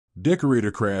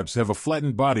Decorator crabs have a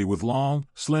flattened body with long,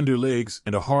 slender legs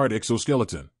and a hard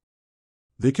exoskeleton.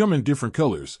 They come in different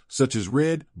colors, such as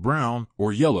red, brown,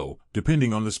 or yellow,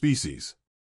 depending on the species.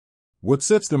 What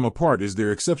sets them apart is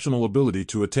their exceptional ability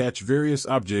to attach various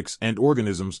objects and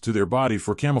organisms to their body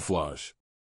for camouflage.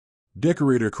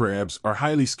 Decorator crabs are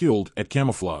highly skilled at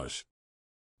camouflage.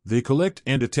 They collect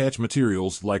and attach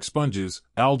materials like sponges,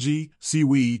 algae,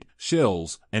 seaweed,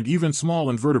 shells, and even small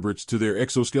invertebrates to their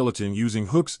exoskeleton using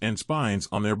hooks and spines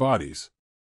on their bodies.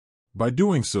 By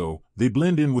doing so, they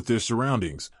blend in with their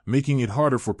surroundings, making it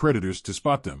harder for predators to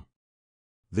spot them.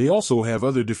 They also have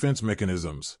other defense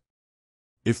mechanisms.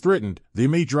 If threatened, they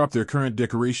may drop their current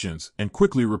decorations and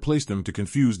quickly replace them to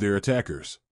confuse their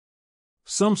attackers.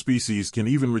 Some species can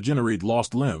even regenerate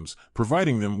lost limbs,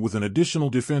 providing them with an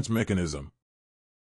additional defense mechanism.